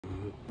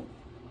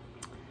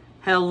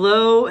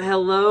Hello,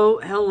 hello,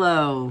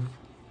 hello.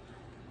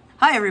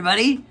 Hi,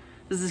 everybody.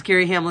 This is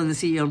Gary Hamlin, the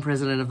CEO and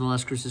President of the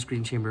Las Cruces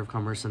Green Chamber of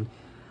Commerce, and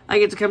I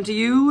get to come to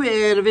you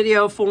in a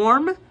video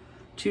form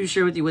to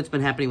share with you what's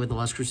been happening with the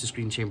Las Cruces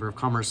Green Chamber of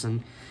Commerce.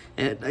 And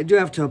I do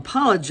have to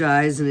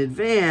apologize in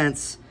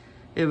advance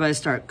if I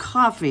start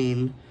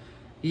coughing.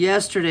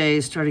 Yesterday, I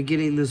started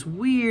getting this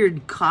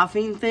weird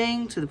coughing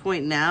thing to the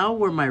point now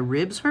where my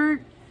ribs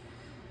hurt.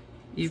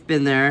 You've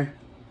been there.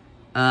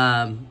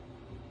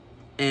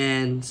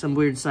 And some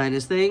weird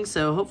sinus things,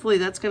 so hopefully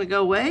that's going to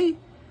go away.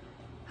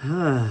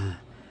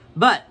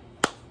 But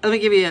let me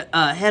give you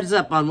a heads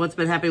up on what's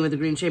been happening with the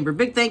Green Chamber.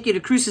 Big thank you to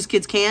Cruces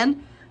Kids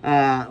Can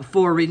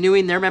for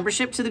renewing their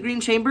membership to the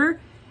Green Chamber.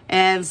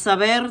 And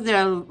Saber de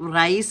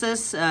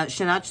Raíces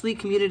Xenachli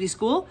Community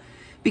School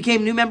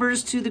became new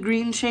members to the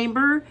Green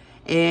Chamber.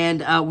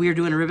 And we are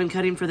doing a ribbon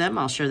cutting for them.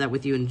 I'll share that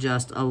with you in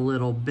just a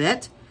little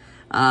bit.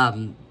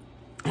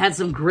 Had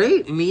some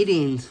great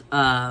meetings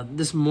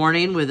this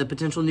morning with a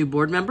potential new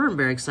board member. I'm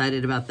very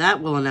excited about that.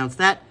 We'll announce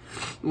that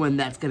when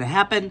that's going to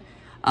happen.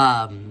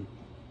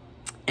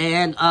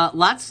 And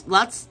lots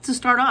to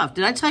start off.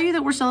 Did I tell you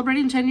that we're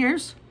celebrating 10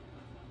 years?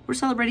 We're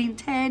celebrating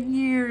 10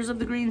 years of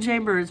the Green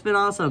Chamber. It's been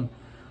awesome.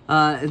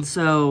 And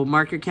so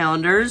mark your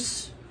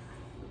calendars.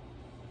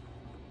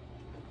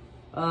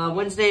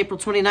 Wednesday, April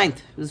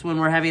 29th is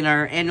when we're having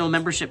our annual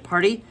membership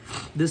party.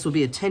 This will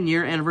be a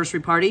 10-year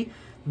anniversary party.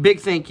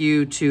 Big thank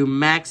you to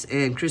Max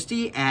and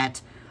Christy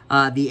at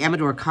the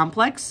Amador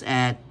Complex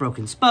at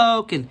Broken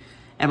Spoke and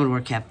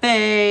Amador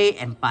Cafe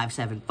and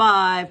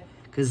 575,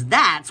 because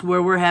that's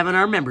where we're having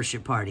our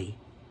membership party.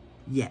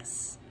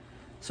 Yes.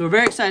 So we're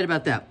very excited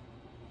about that.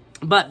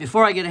 But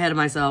before I get ahead of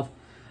myself,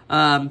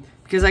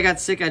 because I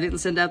got sick, I didn't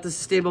send out the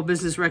Sustainable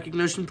Business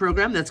Recognition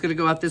Program. That's going to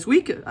go out this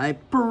week, I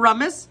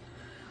promise.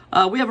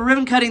 We have a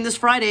ribbon cutting this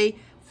Friday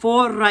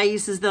for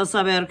Raíces del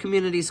Saber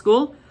Community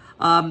School.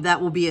 That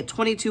will be at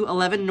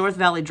 2211 North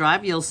Valley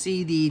Drive. You'll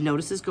see the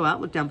notices go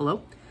out. Look down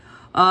below.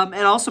 And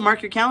also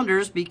mark your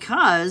calendars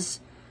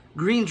because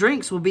Green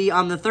Drinks will be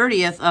on the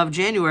 30th of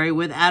January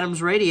with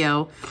Adams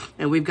Radio.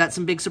 And we've got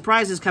some big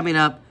surprises coming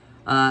up.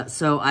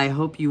 So I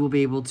hope you will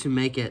be able to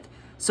make it.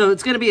 So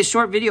it's going to be a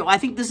short video. I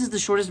think this is the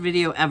shortest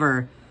video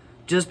ever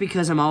just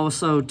because I'm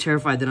also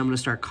terrified that I'm going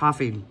to start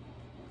coughing.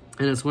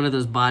 And it's one of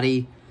those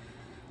body,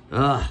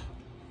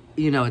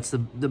 it's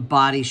the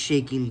body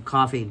shaking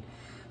coughing.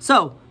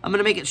 So, I'm going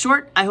to make it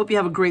short. I hope you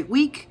have a great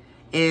week,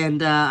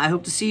 and I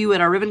hope to see you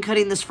at our ribbon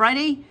cutting this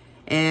Friday.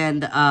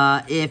 And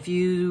if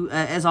you,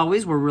 as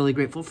always, we're really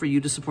grateful for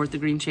you to support the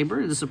Green Chamber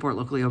and to support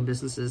locally owned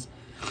businesses.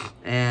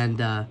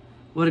 And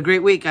what a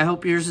great week. I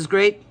hope yours is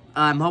great.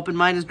 I'm hoping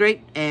mine is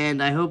great,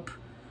 and I hope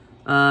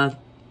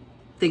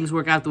things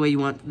work out the way you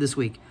want this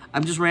week.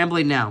 I'm just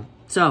rambling now.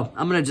 So,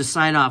 I'm going to just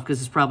sign off because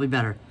it's probably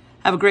better.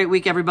 Have a great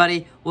week,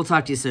 everybody. We'll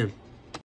talk to you soon.